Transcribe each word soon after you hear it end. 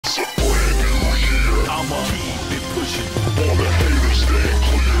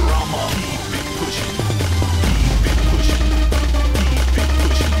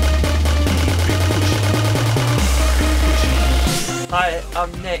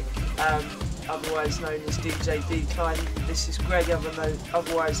I'm Nick, otherwise known as DJ Deekline. This is Greg,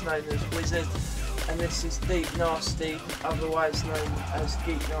 otherwise known as Wizard. And this is Deep Nasty, otherwise known as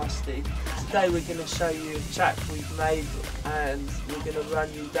Geek Nasty. Today we're going to show you a track we've made and we're going to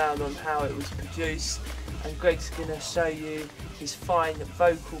run you down on how it was produced. And Greg's going to show you his fine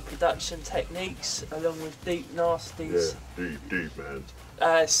vocal production techniques along with Deep Nasty's deep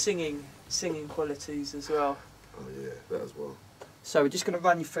man. Singing qualities as well. Oh yeah, that as well. So we're just going to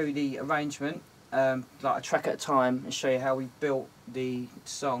run you through the arrangement, like a track at a time, and show you how we built the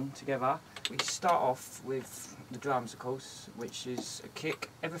song together. We start off with the drums, of course, which is a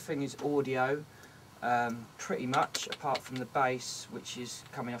kick. Everything is audio, pretty much, apart from the bass, which is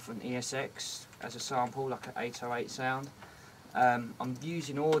coming off an ESX as a sample, like an 808 sound. I'm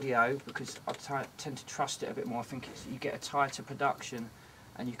using audio because I tend to trust it a bit more. I think you get a tighter production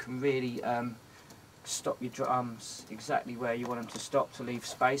and you can really stop your drums exactly where you want them to stop to leave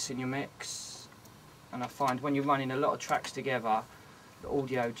space in your mix. And I find when you're running a lot of tracks together, the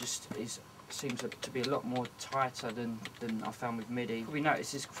audio just seems to be a lot more tighter than I found with MIDI. We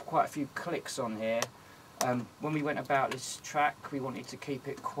noticed there's quite a few clicks on here. When we went about this track, we wanted to keep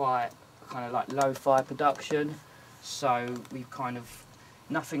it quiet, kind of like lo-fi production. So we've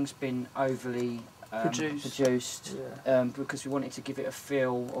nothing's been overly produced Yeah. because we wanted to give it a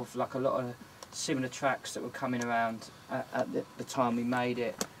feel of like a lot of similar tracks that were coming around at the time we made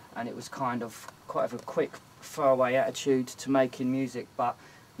it, and it was kind of quite a quick throwaway attitude to making music, but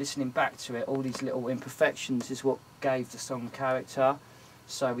listening back to it, all these little imperfections is what gave the song character.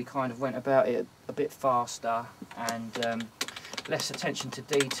 So we kind of went about it a bit faster and less attention to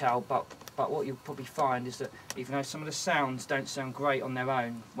detail, but what you'll probably find is that even though some of the sounds don't sound great on their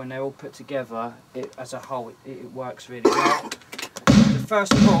own, when they're all put together, as a whole, it works really well. So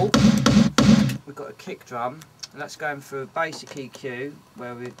first of all, we've got a kick drum, and that's going through a basic EQ,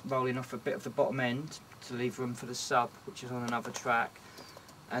 where we're rolling off a bit of the bottom end to leave room for the sub, which is on another track.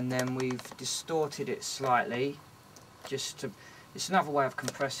 And then we've distorted it slightly, it's another way of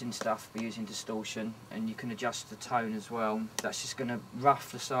compressing stuff by using distortion, and you can adjust the tone as well. That's just going to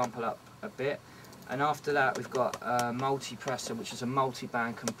rough the sample up a bit. And after that we've got a multi-presser, which is a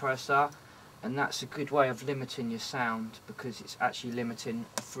multi-band compressor, and that's a good way of limiting your sound because it's actually limiting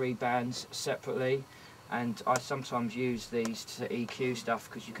 3 bands separately. And I sometimes use these to EQ stuff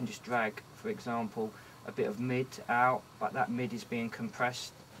because you can just drag, for example, a bit of mid out, but that mid is being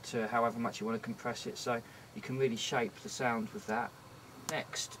compressed to however much you want to compress it, so you can really shape the sound with that.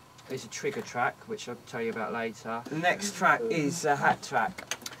 Next is a trigger track, which I'll tell you about later. The next track is a hat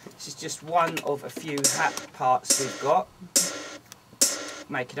track. This is just one of a few hat parts we've got,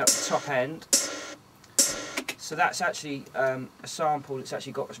 making up the top end. So that's actually a sample that's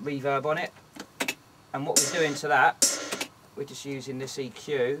actually got reverb on it, and what we're doing to that, we're just using this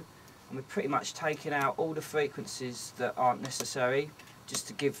EQ, and we're pretty much taking out all the frequencies that aren't necessary, just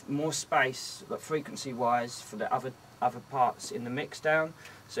to give more space, like frequency wise, for the other parts in the mix down.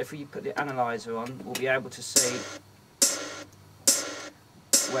 So if we put the analyzer on, we'll be able to see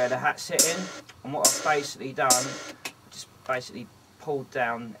where the hat's hitting. And what I've basically done, just basically pulled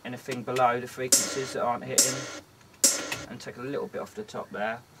down anything below the frequencies that aren't hitting and take a little bit off the top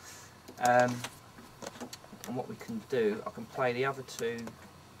there. And what we can do, I can play the other 2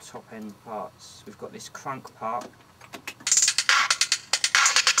 top end parts. We've got this crunk part.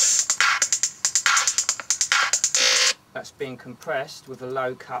 That's being compressed with a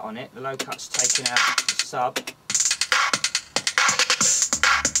low cut on it. The low cut's taking out the sub.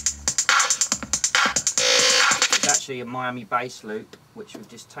 It's actually a Miami bass loop, which we've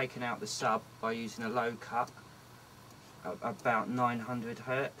just taken out the sub by using a low cut, about 900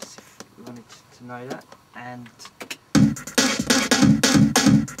 Hertz, if you wanted to know that. And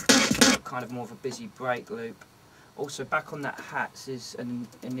kind of more of a busy break loop. Also back on that hat is an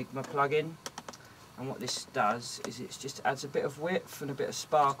Enigma plugin. And what this does is it just adds a bit of width and a bit of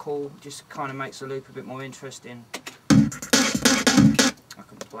sparkle, just kind of makes the loop a bit more interesting. I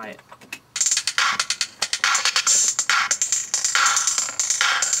can play it.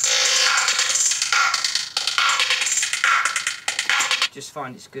 Just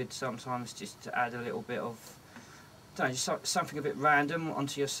find it's good sometimes just to add a little bit of, I don't know, just something a bit random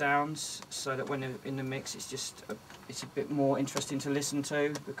onto your sounds, so that when they're in the mix it's a bit more interesting to listen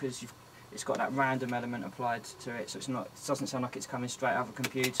to, because it's got that random element applied to it, so it doesn't sound like it's coming straight out of a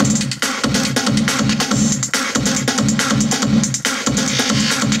computer.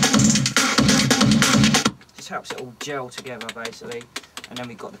 Just helps it all gel together basically. And then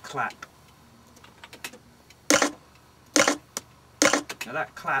we've got the clap. Now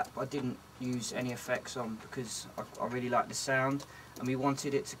that clap I didn't use any effects on because I really like the sound, and we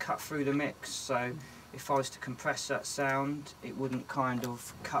wanted it to cut through the mix, so if I was to compress that sound it wouldn't kind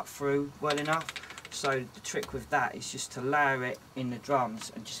of cut through well enough. So the trick with that is just to layer it in the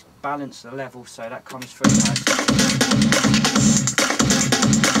drums and just balance the level so that comes through nice.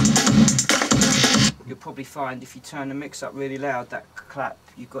 You'll probably find if you turn the mix up really loud, that clap,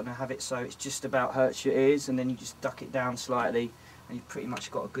 you've got to have it so it's just about hurts your ears, and then you just duck it down slightly and you've pretty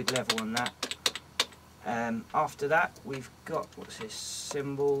much got a good level on that. After that we've got, what's this,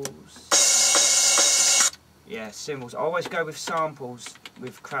 cymbals. Yeah, cymbals. I always go with samples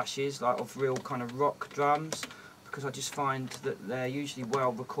with crashes, like of real kind of rock drums, because I just find that they're usually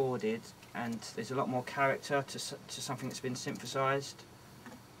well recorded and there's a lot more character to something that's been synthesised.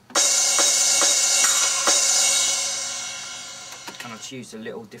 And I've just used a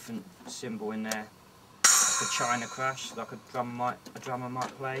little different cymbal in there, like a China crash, like a drummer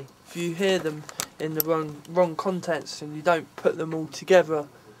might play. If you hear them in the wrong contents and you don't put them all together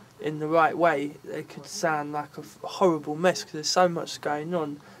in the right way, they could sound like a horrible mess because there's so much going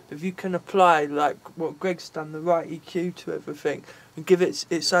on. If you can apply, like what Greg's done, the right EQ to everything and give it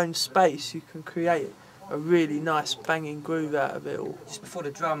its own space, you can create a really nice banging groove out of it all. Just before the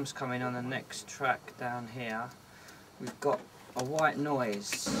drums come in on the next track down here, we've got a white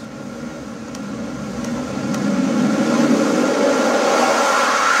noise.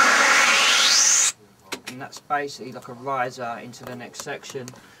 And that's basically like a riser into the next section.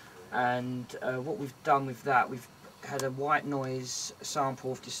 And what we've done with that, we've had a white noise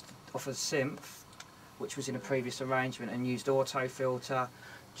sample just off a synth, which was in a previous arrangement, and used auto filter,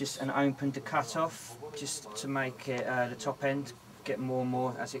 and opened the cutoff just to make it the top end get more and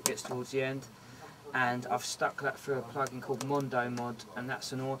more as it gets towards the end. And I've stuck that through a plugin called Mondo Mod, and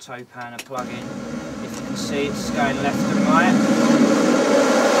that's an auto panner plugin. If you can see, it's going left and right.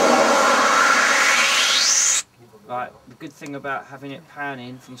 Right, the good thing about having it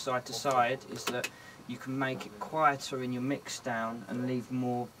panning from side to side is that you can make it quieter in your mix down and leave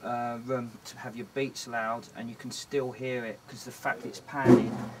more room to have your beats loud, and you can still hear it because the fact it's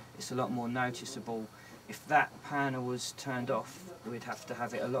panning, it's a lot more noticeable. If that panner was turned off, we'd have to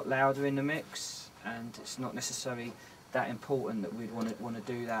have it a lot louder in the mix, and it's not necessarily that important that we'd want to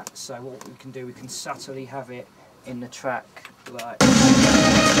do that. So what we can do, we can subtly have it in the track, like.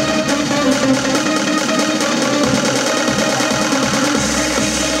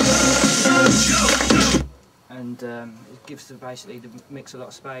 And it gives basically the mix a lot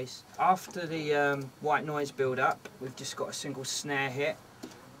of space. After the white noise build up, we've just got a single snare hit,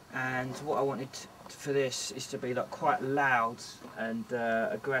 and what I wanted for this is to be like quite loud and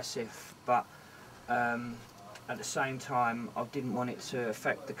aggressive, but at the same time I didn't want it to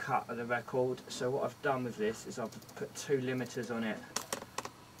affect the cut of the record. So what I've done with this is I've put 2 limiters on it,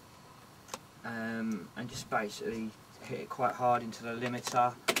 and just basically hit it quite hard into the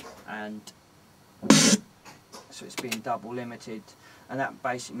limiter, and so it's being double limited, and that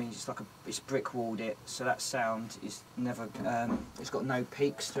basically means it's brick walled it, so that sound is never, it's got no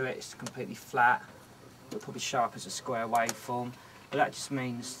peaks to it, it's completely flat. It'll probably show up as a square waveform, but that just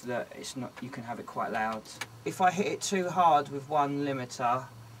means that it's not, you can have it quite loud. If I hit it too hard with one limiter,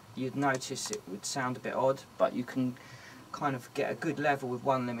 you'd notice it would sound a bit odd, but you can kind of get a good level with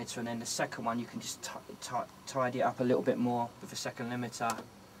one limiter, and then the second one you can just tidy it up a little bit more with the second limiter.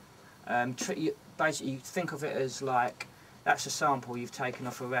 Basically you think of it as like, that's a sample you've taken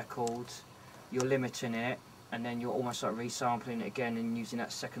off a record, you're limiting it, and then you're almost like resampling it again and using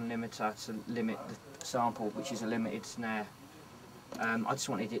that second limiter to limit the sample, which is a limited snare. I just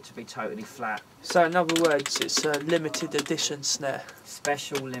wanted it to be totally flat. So in other words, it's a limited edition snare.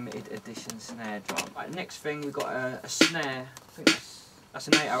 Special limited edition snare drum. Right, next thing we've got a snare, I think that's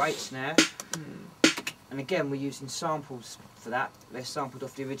an 808 snare. And again we're using samples for that. They're sampled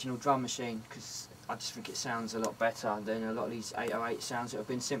off the original drum machine because I just think it sounds a lot better than a lot of these 808 sounds that have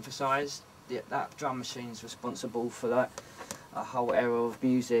been synthesised. That drum machine is responsible for like a whole era of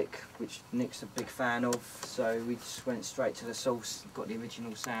music, which Nick's a big fan of, so we just went straight to the source, got the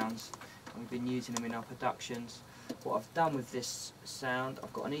original sounds, and we've been using them in our productions. What I've done with this sound,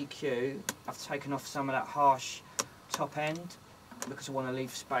 I've got an EQ, I've taken off some of that harsh top end because I want to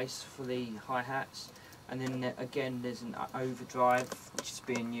leave space for the hi-hats, and then again there's an overdrive which is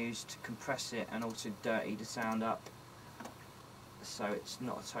being used to compress it and also dirty the sound up, so it's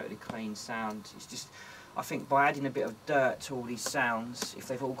not a totally clean sound. It's just, I think by adding a bit of dirt to all these sounds, if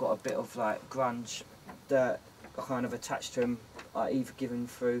they've all got a bit of like grunge dirt kind of attached to them, either given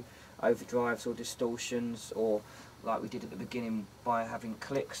through overdrives or distortions, or like we did at the beginning by having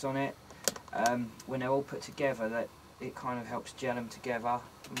clicks on it, when they're all put together, that it kind of helps gel them together.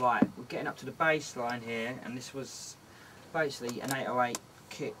 Right, we're getting up to the bass line here, and this was basically an 808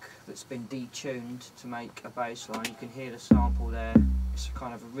 kick that's been detuned to make a bass line. You can hear the sample there. It's a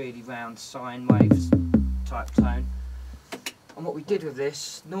kind of a really round sine waves type tone. And what we did with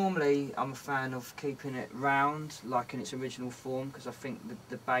this, normally I'm a fan of keeping it round like in its original form, because I think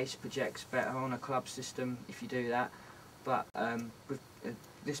the bass projects better on a club system if you do that. But with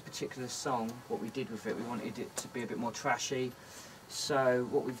this particular song, what we did with it, we wanted it to be a bit more trashy. So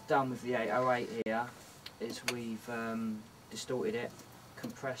what we've done with the 808 here is we've distorted it,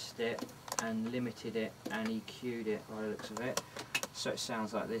 compressed it and limited it and EQ'd it by the looks of it. So it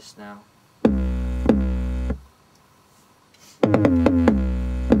sounds like this now.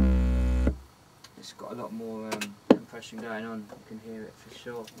 It's got a lot more compression going on, you can hear it for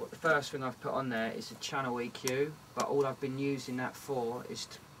sure. The first thing I've put on there is a channel EQ, but all I've been using that for is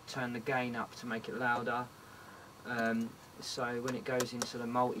to turn the gain up to make it louder. So when it goes into the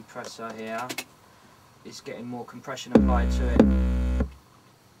multi-presser here, it's getting more compression applied to it. You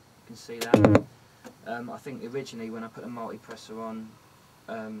can see that. I think originally when I put the multi-presser on,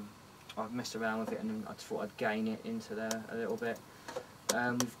 I've messed around with it and I thought I'd gain it into there a little bit.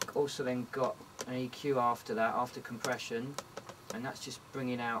 We've also then got an EQ after that, after compression, and that's just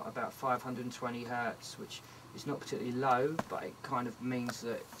bringing out about 520 Hertz, which is not particularly low, but it kind of means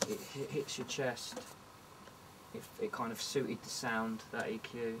that it hits your chest. It kind of suited the sound, that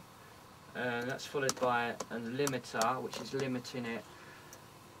EQ. That's followed by a limiter, which is limiting it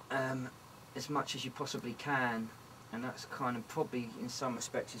as much as you possibly can, and that's kind of probably in some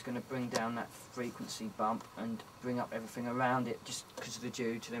respects is going to bring down that frequency bump and bring up everything around it just because of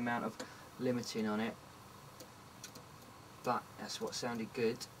due to the amount of limiting on it. But that's what sounded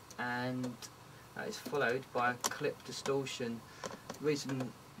good, and that is followed by a clip distortion. The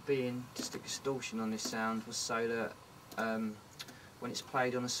reason being to stick distortion on this sound was so that when it's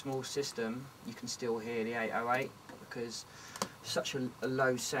played on a small system you can still hear the 808, because such a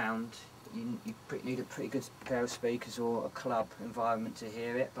low sound you need a pretty good pair of speakers or a club environment to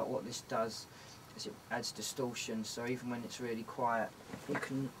hear it. But what this does is it adds distortion, so even when it's really quiet you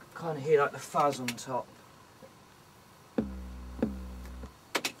can kind of hear like the fuzz on top,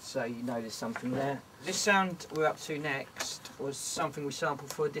 so you know there's something there. This sound we're up to next was something we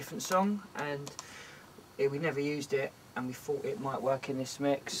sampled for a different song, and we never used it, and we thought it might work in this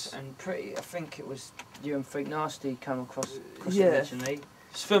mix. And I think it was you and Freak Nasty come across it originally.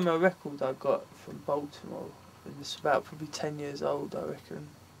 It's from a record I got from Baltimore. It's about probably 10 years old, I reckon.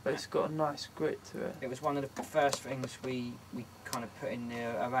 But it's got a nice grit to it. It was one of the first things we kind of put in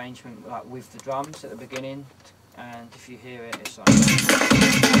the arrangement, like with the drums at the beginning. And if you hear it, it's like.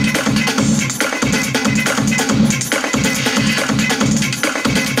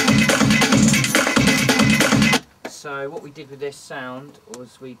 So what we did with this sound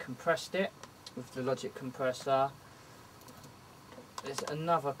was we compressed it with the Logic compressor. There's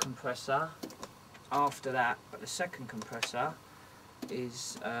another compressor after that, but the second compressor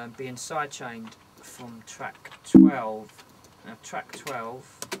is being sidechained from track 12. Now track 12,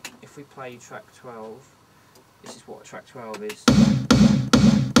 if we play track 12, this is what track 12 is.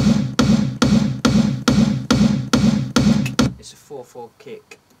 It's a 4/4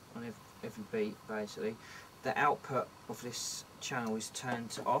 kick on every beat basically. The output of this channel is turned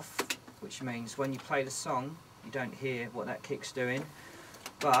to off, which means when you play the song you don't hear what that kick's doing,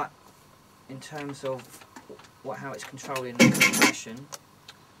 but in terms of how it's controlling the compression,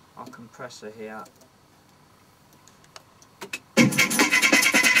 our compressor here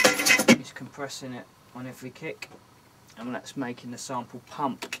is compressing it on every kick, and that's making the sample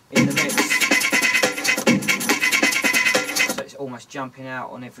pump in the mix. So it's almost jumping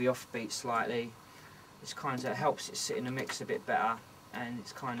out on every offbeat slightly. It's kind of helps it sit in the mix a bit better, and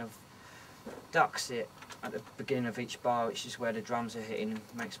it's kind of ducks it at the beginning of each bar, which is where the drums are hitting,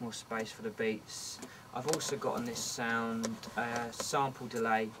 makes more space for the beats. I've also got on this sound a sample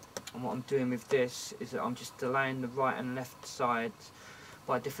delay, and what I'm doing with this is that I'm just delaying the right and left sides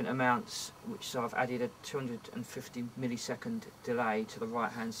by different amounts, so I've added a 250 millisecond delay to the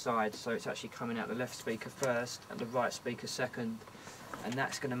right hand side, so it's actually coming out the left speaker first and the right speaker second, and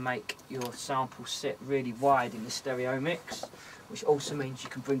that's going to make your sample sit really wide in the stereo mix, which also means you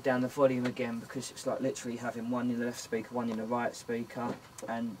can bring down the volume again, because it's like literally having one in the left speaker, one in the right speaker,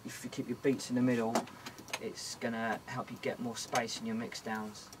 and if you keep your beats in the middle it's going to help you get more space in your mix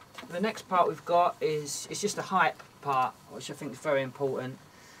downs. The next part we've got is just a hype part, which I think is very important,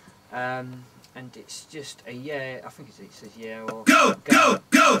 and it's just a I think it says or go, go,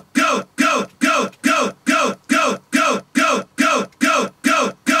 go, go, go, go, go, go, go, go, go, go, go,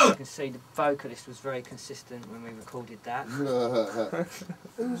 go, go. You can see the vocalist was very consistent when we recorded that.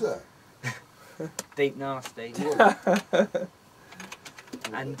 Who's that? Deep Nasty.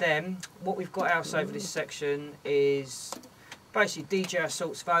 And then what we've got else over this section is basically DJ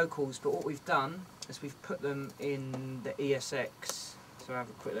Assault's vocals, but what we've done is we've put them in the ESX. So have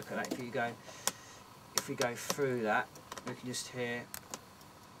a quick look at that. If we go through that, we can just hear.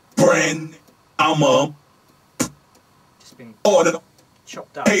 Friend, I'm up. Just been Order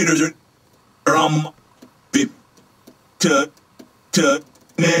chopped up. haters are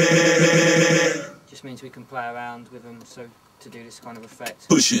Just means we can play around with them, so to do this kind of effect.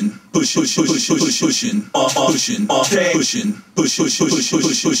 pushing, pushing, pushing, pushing, pushing, pushing, pushing, pushing, pushing, pushing,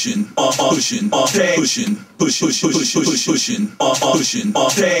 pushing,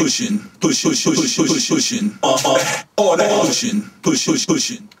 pushing, pushing, pushing, pushing,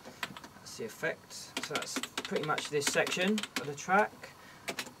 pushing. That's the effect. So that's pretty much this section of the track.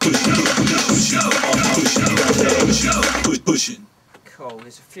 Cool.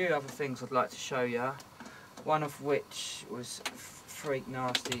 There's a few other things I'd like to show you. One of which was Freak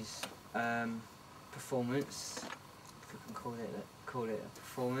Nasty's performance, if we can call it a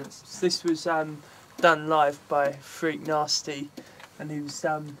performance. This was done live by Freak Nasty, and he was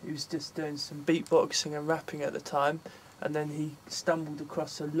just doing some beatboxing and rapping at the time, and then he stumbled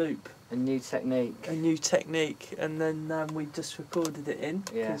across a loop. A new technique. And then we just recorded it in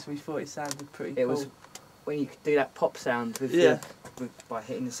because we thought it sounded pretty cool. It was when you could do that pop sound with by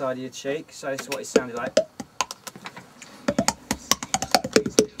hitting the side of your cheek. So it's what it sounded like.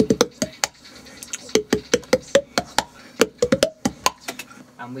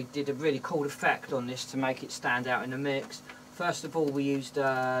 And we did a really cool effect on this to make it stand out in the mix. First of all, we used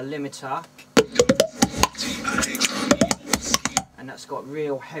a limiter, and that's got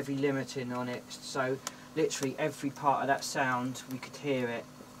real heavy limiting on it, so literally every part of that sound we could hear it.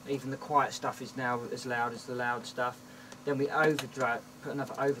 Even the quiet stuff is now as loud as the loud stuff. Then we put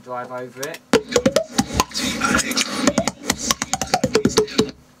another overdrive over it.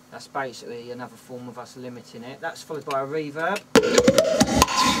 That's basically another form of us limiting it. That's followed by a reverb.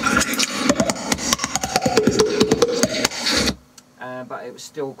 But it was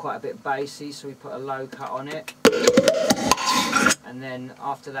still quite a bit bassy, so we put a low cut on it. And then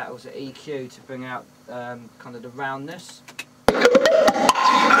after that was an EQ to bring out kind of the roundness.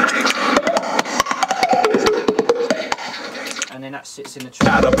 And then that sits in the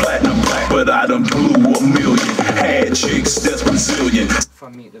track. Not a platinum plaque, but I done blew a million. Had chicks that's Brazilian. If I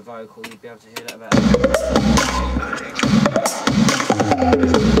mute the vocal, you'd be able to hear that better.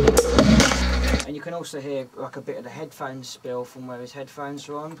 And you can also hear like a bit of the headphones spill from where his headphones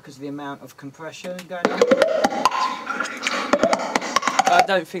are on because of the amount of compression going on. I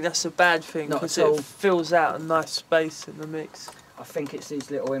don't think that's a bad thing because it fills out a nice space in the mix. I think it's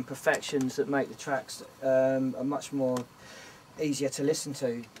these little imperfections that make the tracks are much more easier to listen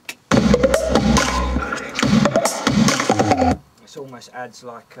to. It almost adds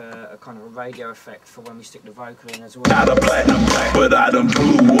like a kind of a radio effect for when we stick the vocal in as well. Not a platinum plaque, but I done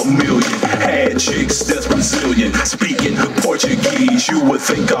blew a million. Had chicks that's Brazilian. Speaking Portuguese, you would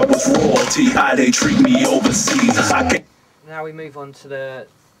think I was royalty. How they treat me overseas. Now we move on to the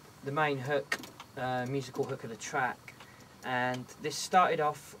main hook, musical hook of the track. And this started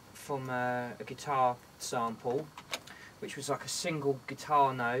off from a guitar sample, which was like a single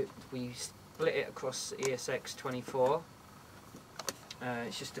guitar note. We split it across ESX 24.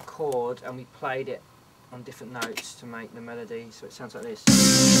 It's just a chord, and we played it on different notes to make the melody, so it sounds like this.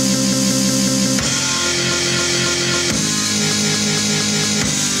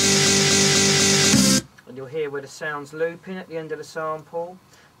 And you'll hear where the sound's looping at the end of the sample.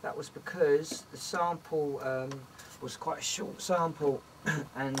 That was because the sample was quite a short sample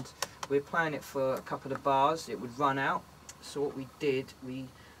and we were playing it for a couple of bars. It would run out, so what we did, we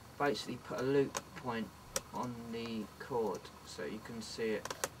basically put a loop point on the chord so you can see it.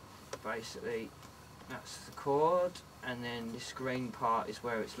 Basically that's the chord, and then this green part is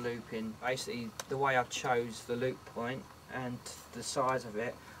where it's looping. Basically the way I chose the loop point and the size of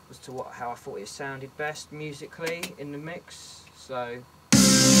it was to how I thought it sounded best musically in the mix. So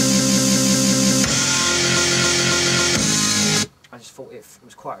I just thought it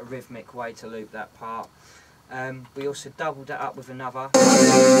was quite a rhythmic way to loop that part. We also doubled that up with another.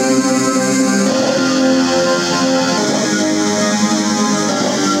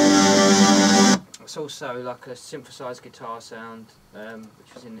 It's also like a synthesized guitar sound,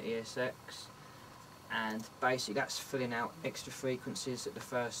 which was in the ESX. And basically that's filling out extra frequencies that the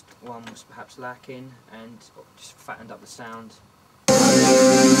first one was perhaps lacking, and just fattened up the sound.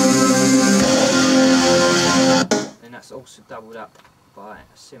 And that's also doubled up by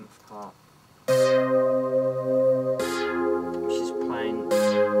a synth part, which is playing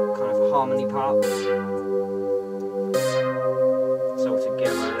kind of a harmony parts. It's all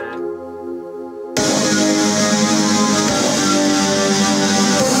together there.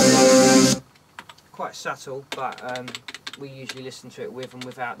 Quite subtle, but we usually listen to it with and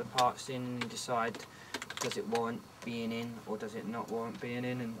without the parts in and decide, does it warrant being in or does it not warrant being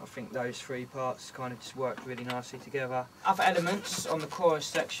in, and I think those three parts kind of just work really nicely together. Other elements on the chorus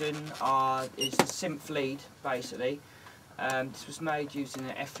section is the synth lead, basically. This was made using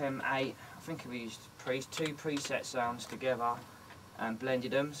an FM8. I think we used two preset sounds together and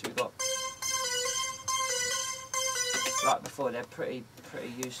blended them, so we've got, like before, they're pretty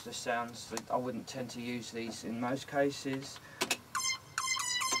useless sounds. I wouldn't tend to use these in most cases,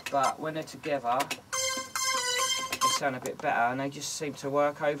 but when they're together they sound a bit better and they just seem to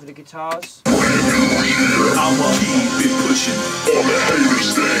work over the guitars. I'ma keep it pushing. All the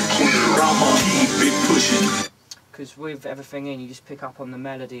haters stand clear. I'ma keep it pushing. Because with everything in, you just pick up on the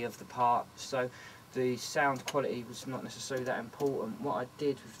melody of the part, so the sound quality was not necessarily that important. What I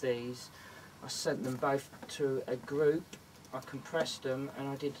did with these, I sent them both to a group, I compressed them, and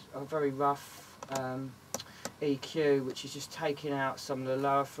I did a very rough EQ, which is just taking out some of the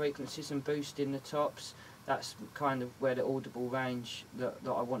lower frequencies and boosting the tops. That's kind of where the audible range that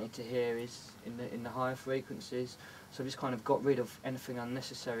I wanted to hear is, in the higher frequencies. So I just kind of got rid of anything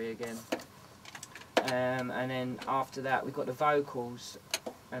unnecessary again. And then after that we got the vocals,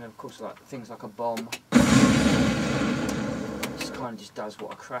 and of course like things like a bomb. Kind of just does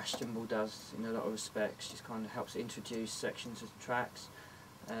what a crash cymbal does in a lot of respects. Just kind of helps introduce sections of the tracks,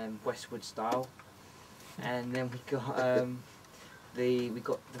 Westwood style. And then we got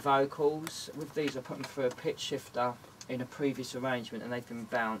the vocals. With these, I put them through a pitch shifter in a previous arrangement, and they've been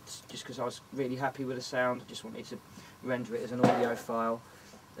bounced just because I was really happy with the sound. I just wanted to render it as an audio file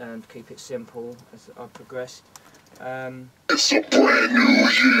and keep it simple as I progressed. It's a brand new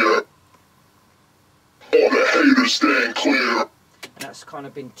year. All the haters stand clear. And that's kind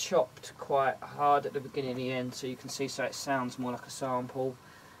of been chopped quite hard at the beginning and the end, so you can see, so it sounds more like a sample.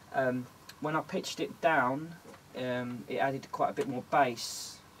 When I pitched it down, it added quite a bit more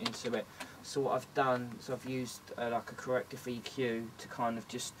bass into it. So what I've done is I've used like a corrective EQ to kind of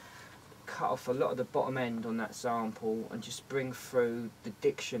just cut off a lot of the bottom end on that sample and just bring through the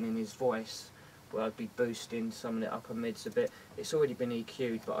diction in his voice, where I'd be boosting some of the upper mids a bit. It's already been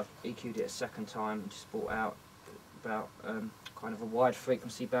EQ'd, but I've EQ'd it a second time and just brought out about kind of a wide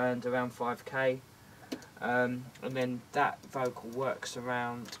frequency band around 5k, and then that vocal works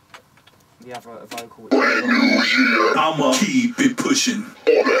around the other vocal. I'ma keep it pushing.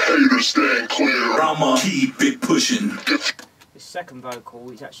 All the haters stand clear. I'ma keep it pushing. This second vocal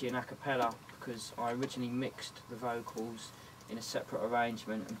is actually an a cappella, because I originally mixed the vocals in a separate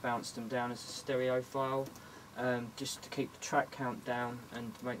arrangement and bounced them down as a stereo file, just to keep the track count down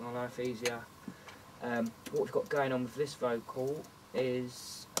and to make my life easier. What we've got going on with this vocal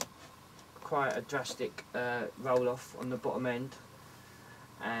is quite a drastic roll off on the bottom end,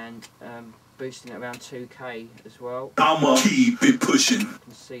 and boosting it around 2k as well. I'ma keep it pushing. You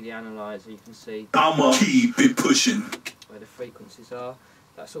can see the analyzer, you can see I'ma keep it pushing where the frequencies are.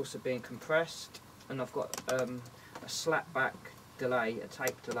 That's also being compressed, and I've got a slapback delay, a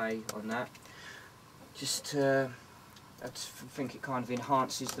tape delay on that, just to, I think it kind of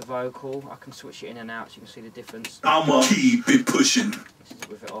enhances the vocal. I can switch it in and out so you can see the difference. I'ma keep it pushing. This is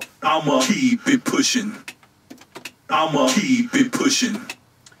with it off. I'ma keep it pushing. I'ma keep it pushing. I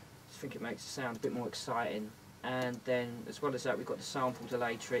think it makes it sound a bit more exciting. And then as well as that, we've got the sample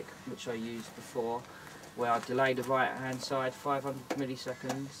delay trick, which I used before, where I delay the right hand side 500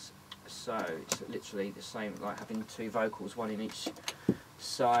 milliseconds. So it's literally the same, like having two vocals, one in each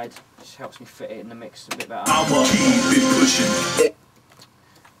side. Just helps me fit it in the mix a bit better. I'ma keep it pushing.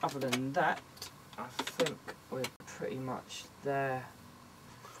 Other than that, I think we're pretty much there.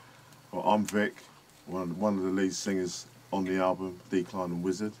 Well, I'm Vic, one of the lead singers on the album Deekline and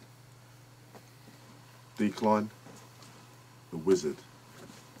Wizard. Deekline, the Wizard.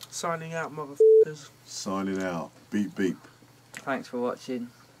 Signing out, motherfuckers. Signing out. Beep beep. Thanks for watching.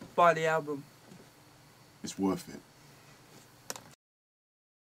 Buy the album. It's worth it.